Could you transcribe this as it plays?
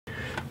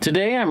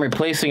Today I'm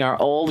replacing our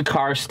old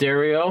car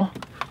stereo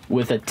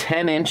with a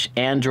 10-inch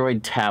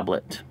Android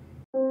tablet.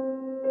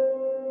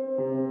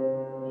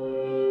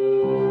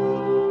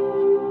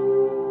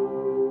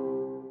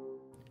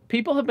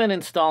 People have been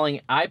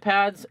installing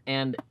iPads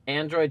and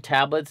Android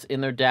tablets in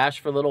their dash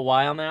for a little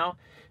while now,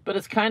 but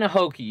it's kind of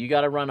hokey. You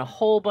got to run a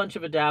whole bunch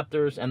of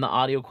adapters and the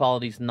audio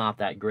quality's not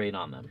that great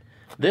on them.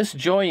 This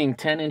Joying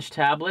 10-inch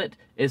tablet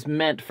is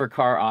meant for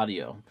car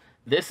audio.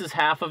 This is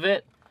half of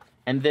it,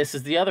 and this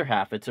is the other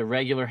half. It's a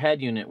regular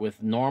head unit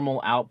with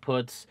normal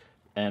outputs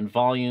and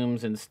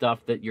volumes and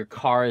stuff that your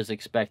car is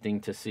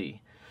expecting to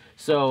see.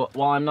 So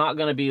while I'm not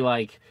going to be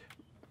like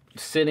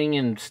sitting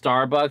in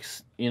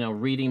Starbucks, you know,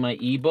 reading my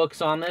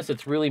ebooks on this,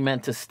 it's really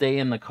meant to stay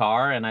in the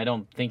car, and I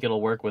don't think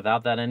it'll work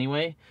without that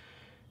anyway.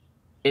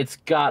 It's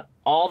got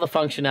all the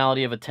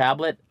functionality of a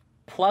tablet,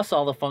 plus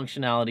all the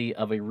functionality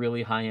of a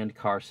really high-end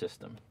car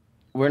system.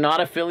 We're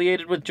not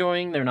affiliated with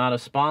Joying. They're not a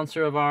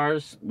sponsor of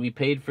ours. We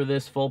paid for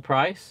this full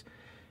price,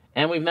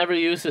 and we've never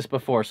used this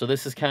before, so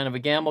this is kind of a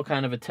gamble,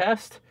 kind of a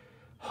test,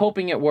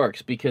 hoping it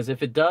works, because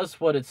if it does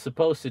what it's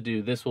supposed to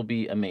do, this will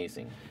be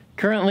amazing.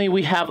 Currently,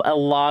 we have a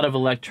lot of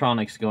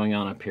electronics going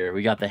on up here.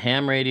 We got the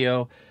ham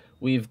radio,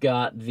 we've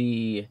got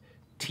the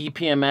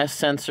TPMS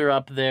sensor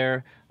up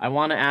there. I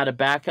want to add a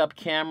backup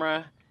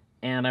camera,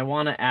 and I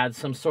want to add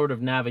some sort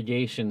of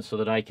navigation so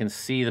that I can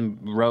see the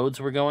roads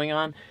we're going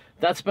on.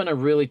 That's been a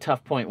really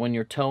tough point when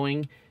you're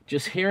towing.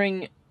 Just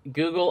hearing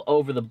Google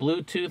over the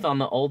Bluetooth on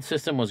the old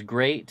system was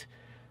great,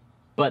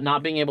 but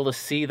not being able to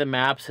see the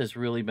maps has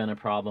really been a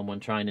problem when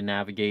trying to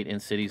navigate in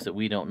cities that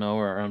we don't know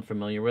or are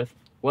unfamiliar with,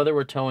 whether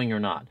we're towing or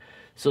not.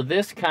 So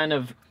this kind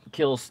of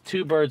kills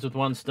two birds with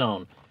one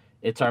stone.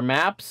 It's our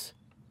maps,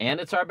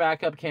 and it's our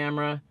backup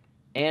camera,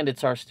 and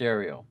it's our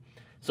stereo.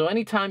 So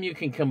anytime you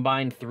can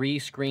combine 3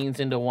 screens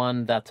into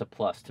one, that's a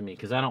plus to me,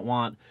 because I don't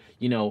want,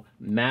 you know,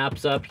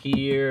 maps up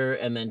here,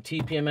 and then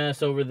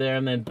TPMS over there,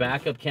 and then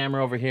backup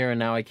camera over here, and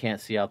now I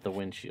can't see out the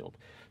windshield.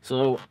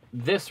 So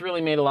this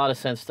really made a lot of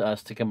sense to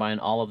us to combine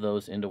all of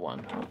those into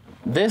one.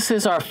 This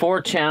is our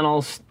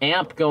 4-channel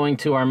amp going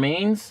to our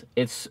mains.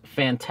 It's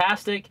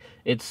fantastic,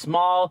 it's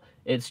small,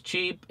 it's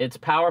cheap, it's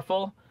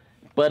powerful,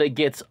 but it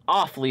gets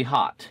awfully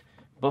hot.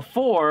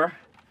 Before,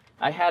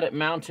 I had it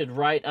mounted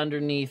right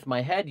underneath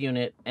my head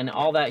unit, and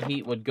all that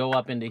heat would go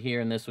up into here,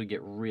 and this would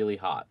get really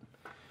hot.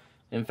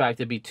 In fact,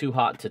 it'd be too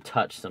hot to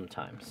touch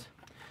sometimes.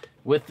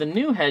 With the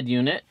new head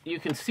unit, you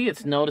can see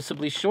it's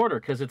noticeably shorter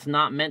because it's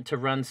not meant to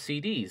run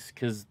CDs,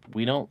 because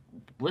we don't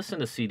listen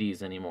to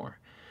CDs anymore.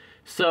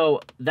 So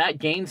that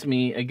gains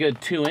me a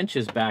good 2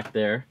 inches back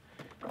there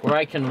where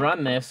I can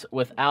run this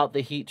without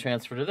the heat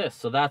transfer to this.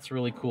 So that's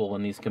really cool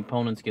when these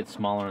components get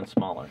smaller and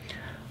smaller.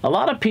 A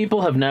lot of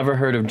people have never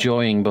heard of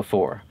Joying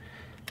before.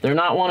 They're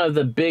not one of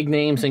the big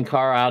names in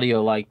car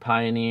audio like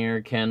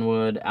Pioneer,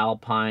 Kenwood,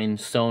 Alpine,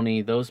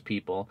 Sony, those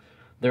people.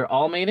 They're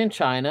all made in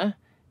China,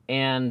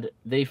 and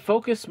they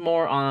focus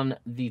more on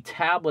the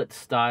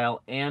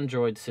tablet-style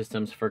Android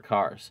systems for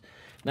cars.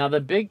 Now, the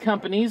big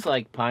companies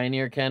like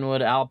Pioneer,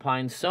 Kenwood,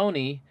 Alpine,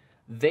 Sony,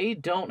 they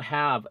don't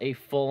have a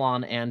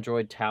full-on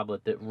Android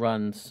tablet that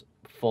runs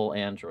full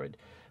Android.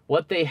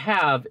 What they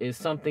have is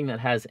something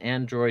that has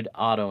Android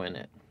Auto in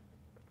it.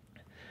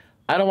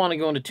 I don't want to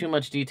go into too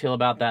much detail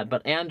about that,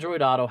 but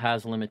Android Auto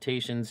has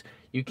limitations.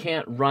 You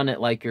can't run it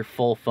like your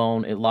full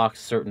phone. It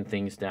locks certain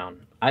things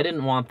down. I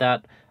didn't want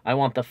that. I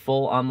want the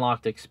full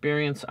unlocked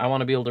experience. I want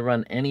to be able to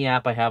run any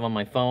app I have on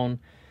my phone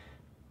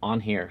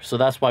on here. So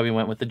that's why we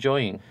went with the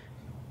Joying.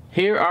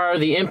 Here are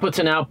the inputs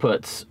and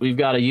outputs. We've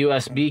got a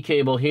USB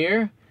cable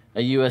here,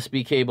 a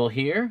USB cable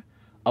here,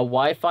 a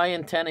Wi-Fi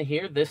antenna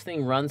here. This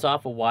thing runs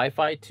off of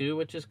Wi-Fi too,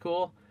 which is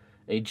cool.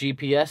 A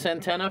GPS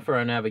antenna for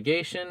our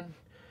navigation.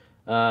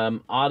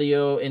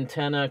 Audio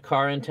antenna,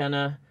 car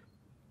antenna,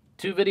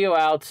 2 video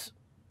outs,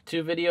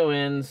 2 video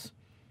ins,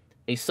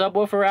 a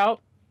subwoofer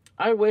out.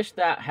 I wish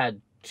that had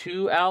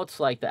 2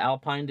 outs like the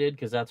Alpine did,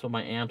 because that's what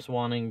my amp's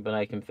wanting, but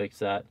I can fix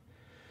that.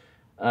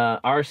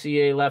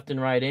 RCA left and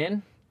right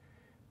in,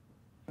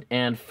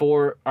 and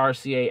 4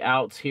 RCA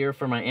outs here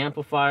for my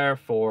amplifier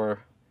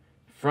for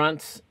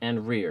fronts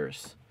and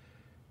rears.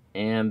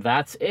 And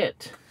that's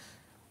it.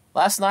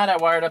 Last night I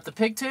wired up the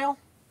pigtail.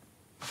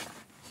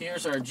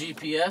 Here's our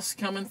GPS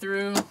coming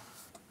through.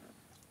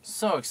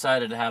 So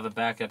excited to have a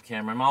backup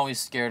camera. I'm always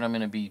scared I'm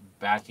going to be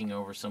backing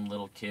over some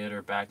little kid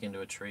or back into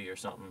a tree or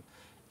something,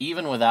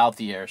 even without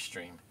the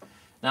Airstream.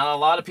 Now, a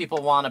lot of people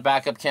want a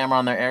backup camera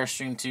on their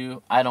Airstream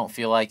too. I don't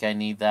feel like I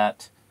need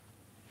that.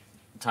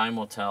 Time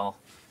will tell.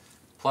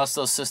 Plus,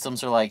 those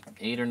systems are like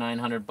 $800 or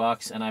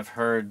 $900, and I've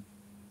heard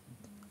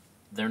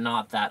they're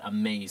not that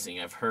amazing.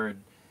 I've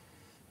heard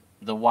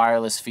the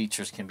wireless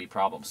features can be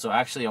problems. So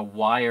actually a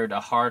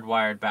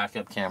hardwired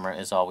backup camera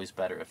is always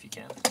better if you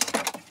can.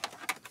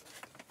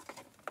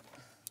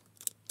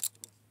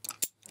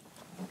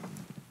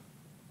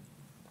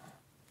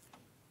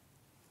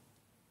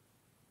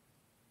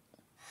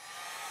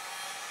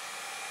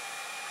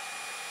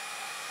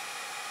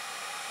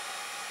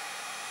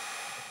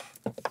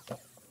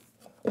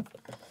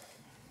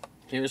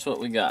 Here's what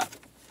we got.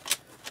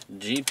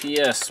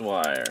 GPS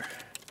wire,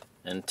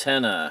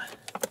 antenna,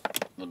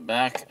 the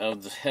back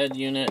of the head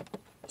unit,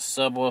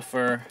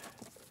 subwoofer,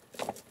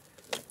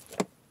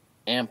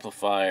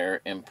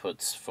 amplifier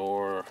inputs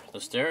for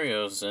the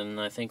stereos, and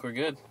I think we're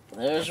good.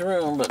 There's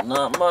room, but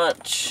not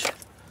much.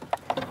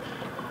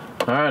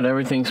 Alright,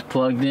 everything's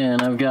plugged in.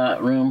 I've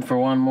got room for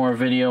one more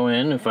video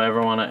in if I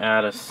ever want to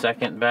add a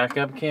second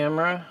backup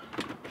camera.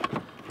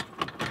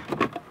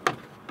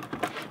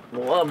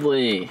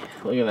 Lovely.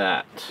 Look at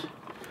that.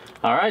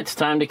 Alright, it's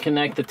time to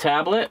connect the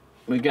tablet.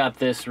 We've got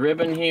this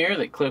ribbon here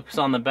that clips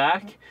on the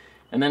back,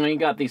 and then we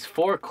got these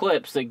 4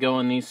 clips that go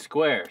in these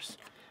squares.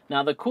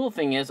 Now the cool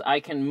thing is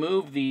I can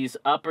move these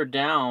up or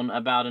down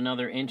about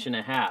another 1.5 inches.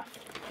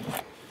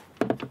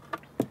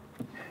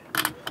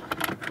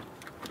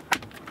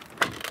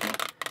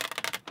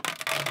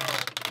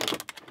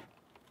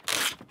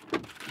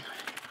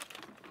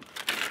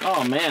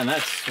 Oh man,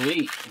 that's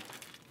sweet.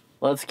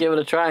 Let's give it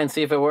a try and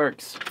see if it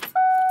works.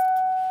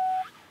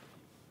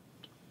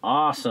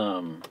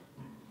 Awesome.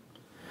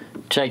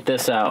 Check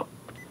this out.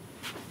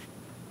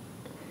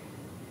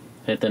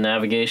 Hit the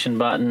navigation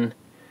button.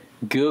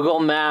 Google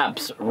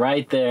Maps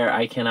right there.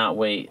 I cannot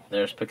wait.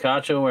 There's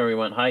Picacho where we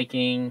went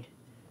hiking.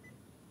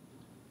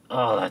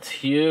 Oh, that's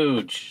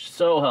huge.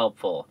 So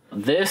helpful.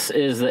 This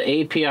is the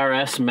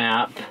APRS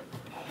map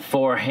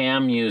for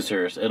ham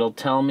users. It'll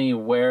tell me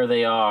where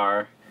they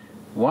are.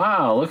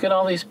 Wow, look at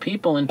all these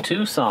people in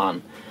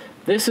Tucson.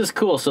 This is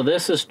cool. So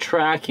this is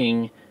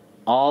tracking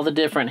all the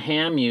different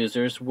ham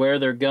users, where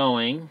they're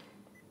going,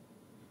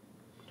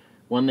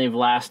 when they've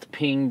last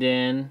pinged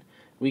in.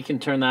 We can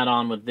turn that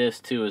on with this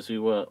too as we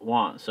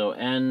want. So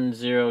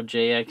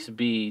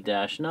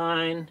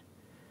N0JXB-9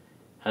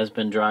 has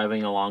been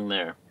driving along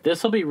there.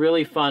 This will be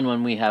really fun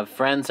when we have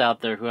friends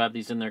out there who have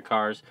these in their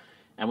cars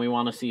and we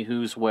want to see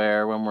who's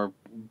where when we're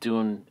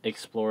doing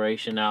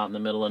exploration out in the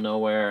middle of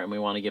nowhere and we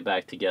want to get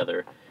back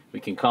together. We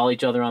can call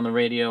each other on the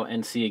radio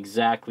and see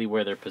exactly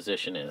where their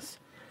position is.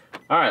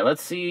 All right,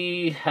 let's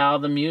see how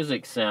the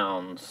music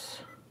sounds.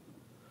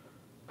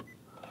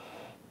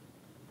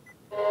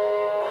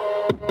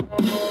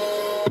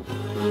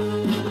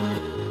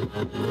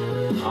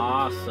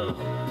 Awesome.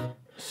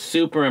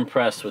 Super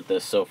impressed with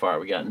this so far.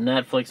 We got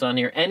Netflix on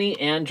here. Any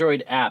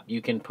Android app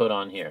you can put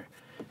on here.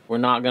 We're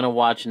not going to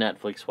watch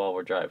Netflix while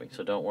we're driving,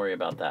 so don't worry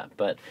about that.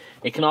 But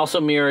it can also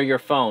mirror your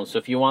phone. So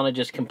if you want to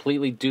just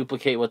completely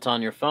duplicate what's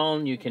on your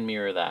phone, you can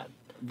mirror that.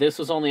 This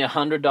was only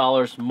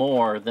 $100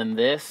 more than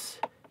this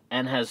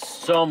and has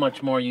so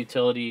much more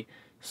utility,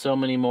 so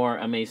many more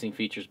amazing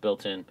features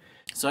built in.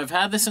 So I've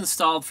had this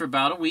installed for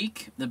about a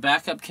week. The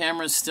backup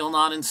camera is still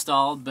not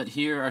installed, but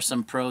here are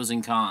some pros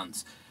and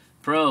cons.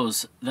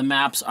 Pros, the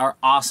maps are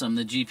awesome.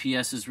 The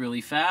GPS is really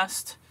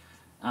fast.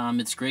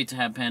 It's great to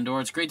have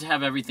Pandora. It's great to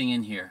have everything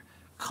in here.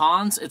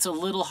 Cons, it's a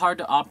little hard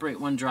to operate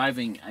when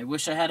driving. I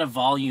wish I had a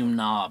volume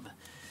knob.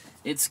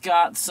 It's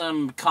got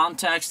some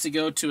contacts to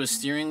go to a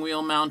steering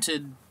wheel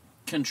mounted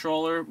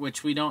controller,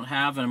 which we don't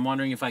have, and I'm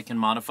wondering if I can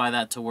modify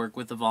that to work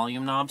with the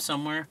volume knob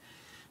somewhere.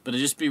 But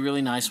it'd just be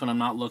really nice when I'm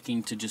not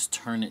looking to just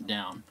turn it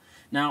down.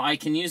 Now I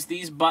can use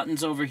these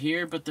buttons over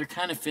here, but they're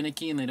kind of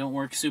finicky and they don't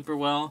work super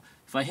well.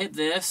 If I hit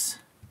this,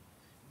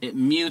 it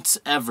mutes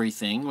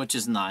everything, which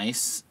is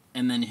nice,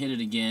 and then hit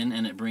it again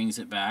and it brings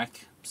it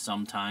back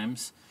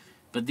sometimes.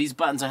 But these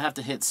buttons I have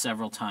to hit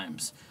several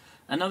times.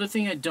 Another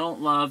thing I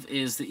don't love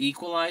is the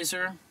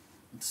equalizer.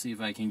 Let's see if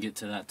I can get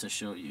to that to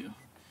show you.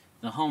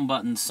 The home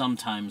button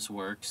sometimes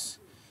works.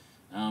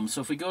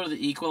 So if we go to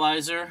the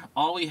equalizer,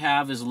 all we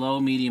have is low,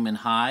 medium, and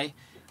high.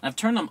 I've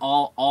turned them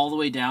all the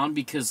way down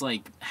because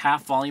like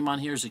half volume on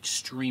here is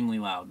extremely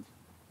loud.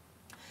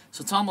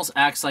 So it almost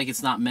acts like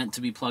it's not meant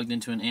to be plugged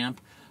into an amp.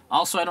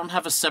 Also, I don't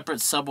have a separate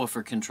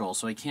subwoofer control,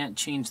 so I can't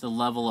change the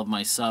level of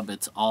my sub.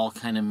 It's all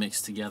kind of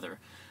mixed together.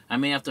 I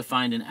may have to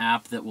find an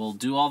app that will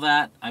do all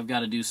that. I've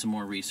got to do some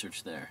more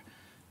research there.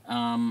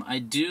 I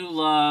do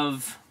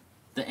love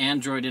the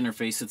Android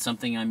interface. It's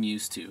something I'm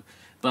used to.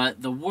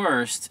 But the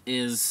worst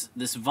is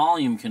this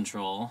volume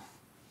control.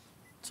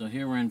 So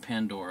here we're in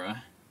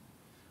Pandora.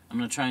 I'm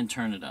going to try and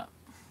turn it up.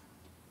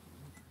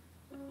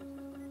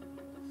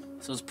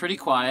 So it's pretty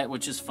quiet,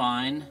 which is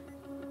fine.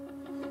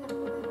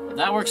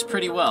 That works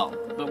pretty well.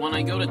 But when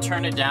I go to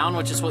turn it down,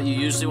 which is what you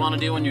usually want to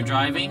do when you're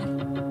driving,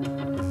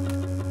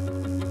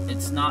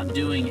 it's not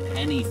doing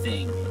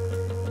anything.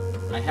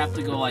 I have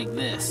to go like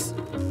this.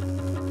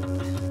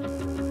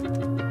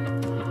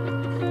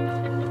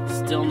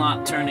 Still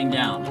not turning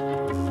down.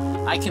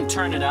 I can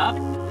turn it up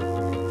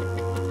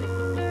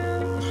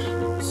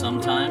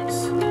sometimes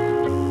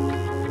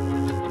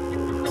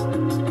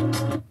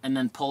and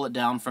then pull it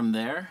down from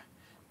there,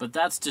 but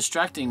that's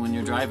distracting when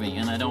you're driving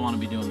and I don't want to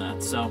be doing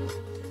that. So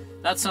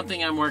that's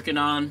something I'm working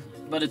on,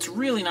 but it's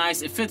really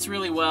nice. It fits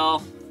really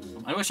well.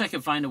 I wish I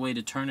could find a way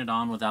to turn it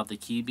on without the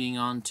key being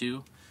on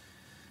too.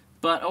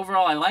 But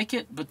overall, I like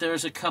it, but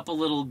there's a couple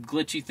little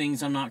glitchy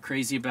things I'm not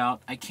crazy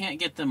about. I can't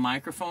get the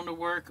microphone to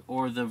work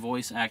or the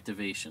voice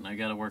activation. I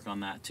got to work on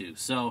that too.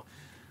 So,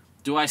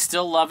 do I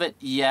still love it?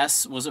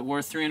 Yes. Was it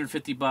worth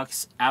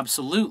 $350?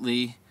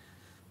 Absolutely.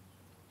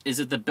 Is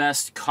it the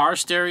best car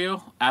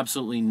stereo?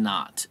 Absolutely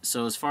not.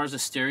 So as far as the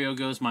stereo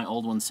goes, my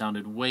old one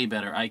sounded way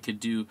better. I could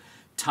do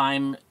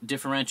time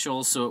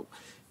differentials, so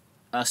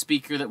a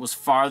speaker that was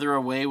farther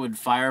away would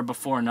fire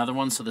before another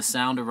one, so the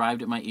sound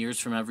arrived at my ears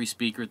from every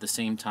speaker at the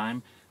same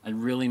time. I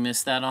really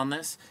miss that on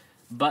this,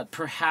 but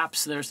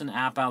perhaps there's an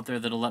app out there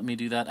that'll let me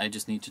do that. I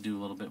just need to do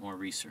a little bit more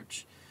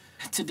research.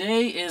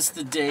 Today is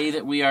the day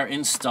that we are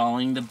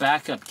installing the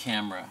backup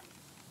camera.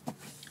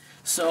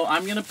 So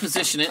I'm going to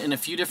position it in a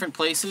few different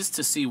places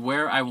to see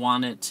where I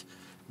want it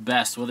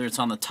best, whether it's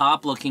on the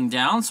top looking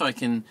down so I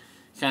can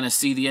kind of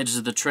see the edges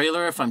of the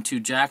trailer if I'm too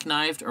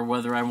jackknifed, or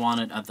whether I want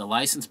it at the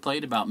license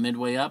plate about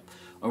midway up,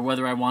 or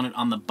whether I want it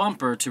on the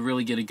bumper to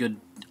really get a good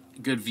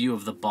view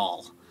of the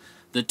ball.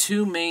 The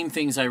two main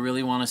things I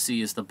really want to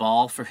see is the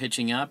ball for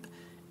hitching up,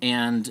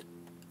 and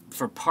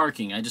for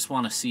parking. I just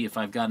want to see if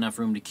I've got enough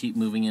room to keep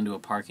moving into a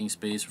parking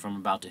space or if I'm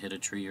about to hit a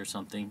tree or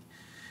something.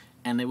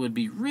 And it would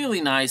be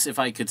really nice if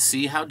I could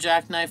see how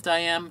jackknifed I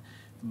am,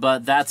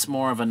 but that's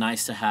more of a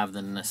nice to have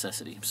than a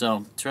necessity.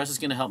 So Teresa's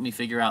going to help me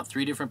figure out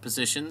 3 different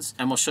positions,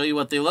 and we'll show you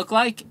what they look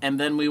like, and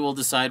then we will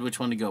decide which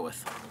one to go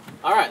with.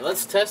 Alright,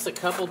 let's test a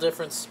couple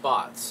different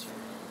spots.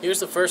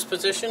 Here's the first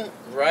position,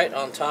 right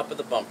on top of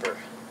the bumper.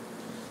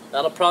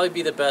 That'll probably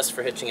be the best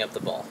for hitching up the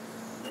ball.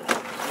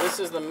 This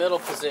is the middle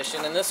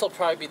position, and this will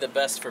probably be the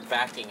best for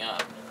backing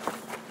up.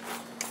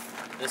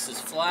 This is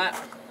flat,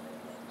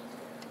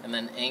 and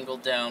then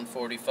angled down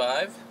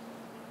 45.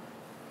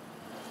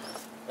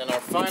 Then our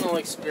final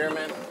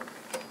experiment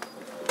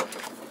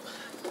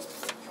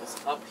is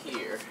up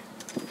here,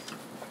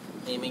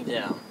 aiming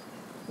down.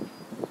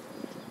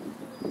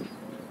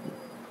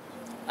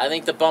 I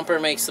think the bumper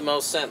makes the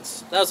most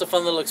sense. That was a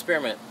fun little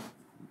experiment.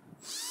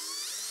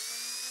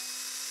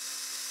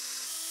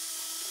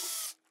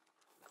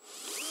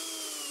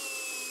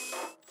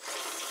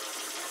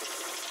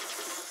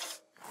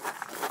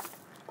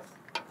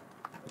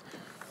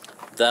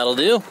 That'll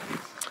do.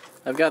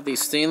 I've got these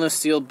stainless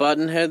steel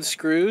button head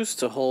screws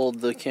to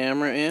hold the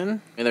camera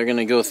in, and they're going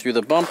to go through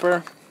the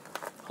bumper,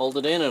 hold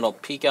it in, and it'll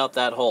peek out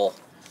that hole.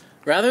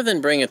 Rather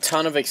than bring a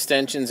ton of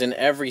extensions in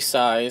every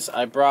size,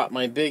 I brought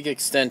my big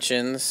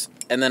extensions,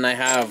 and then I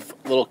have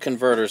little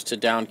converters to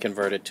down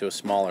convert it to a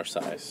smaller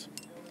size.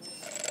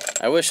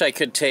 I wish I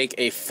could take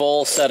a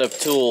full set of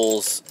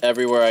tools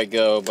everywhere I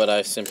go, but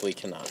I simply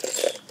cannot.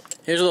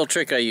 Here's a little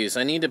trick I use.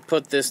 I need to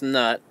put this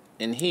nut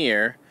in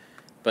here,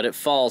 but it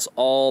falls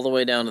all the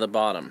way down to the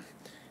bottom.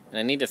 And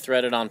I need to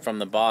thread it on from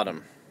the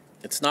bottom.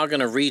 It's not going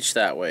to reach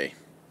that way.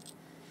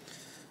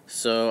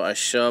 So I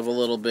shove a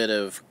little bit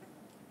of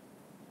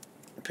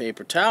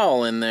paper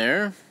towel in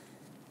there.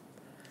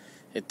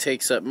 It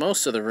takes up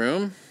most of the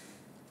room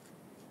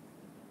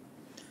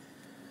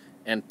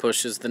and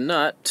pushes the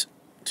nut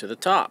to the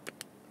top.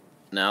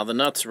 Now the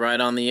nut's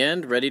right on the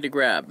end, ready to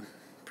grab.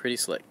 Pretty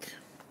slick.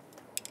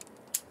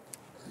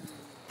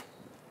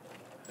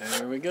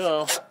 There we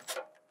go.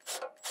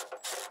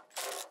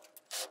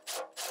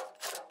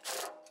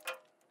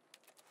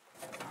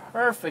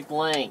 Perfect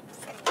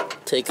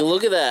length. Take a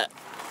look at that.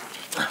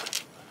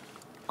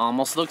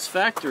 Almost looks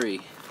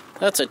factory.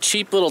 That's a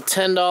cheap little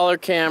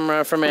 $10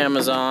 camera from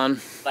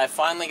Amazon. I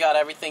finally got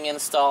everything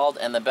installed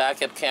and the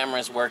backup camera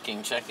is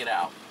working. Check it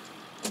out.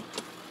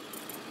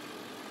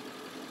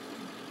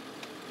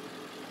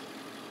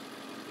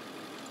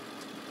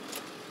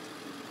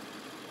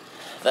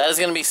 That is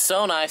going to be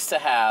so nice to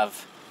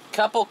have.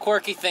 Couple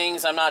quirky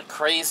things I'm not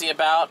crazy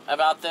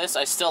about this.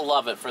 I still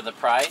love it for the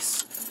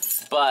price.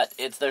 But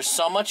there's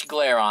so much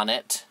glare on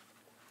it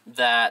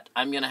that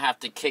I'm going to have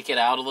to kick it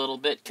out a little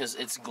bit because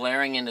it's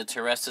glaring into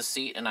Teresa's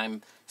seat and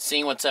I'm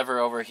seeing what's ever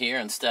over here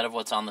instead of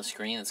what's on the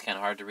screen. It's kind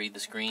of hard to read the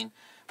screen.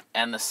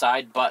 And the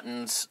side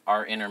buttons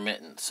are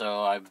intermittent.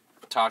 So I've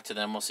talked to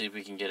them. We'll see if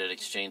we can get it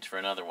exchanged for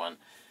another one.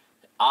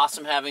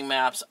 Awesome having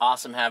maps.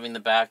 Awesome having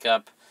the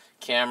backup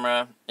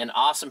camera. And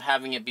awesome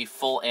having it be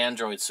full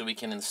Android so we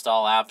can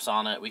install apps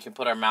on it. We can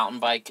put our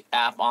mountain bike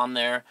app on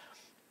there.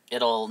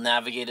 It'll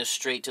navigate us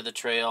straight to the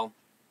trail.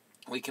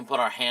 We can put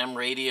our ham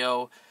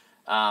radio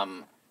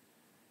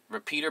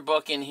repeater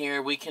book in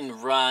here. We can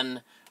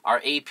run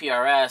our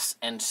APRS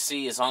and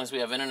see, as long as we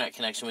have internet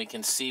connection, we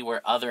can see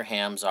where other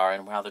hams are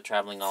and how they're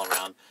traveling all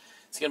around.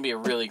 It's going to be a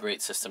really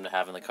great system to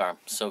have in the car.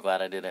 So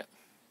glad I did it.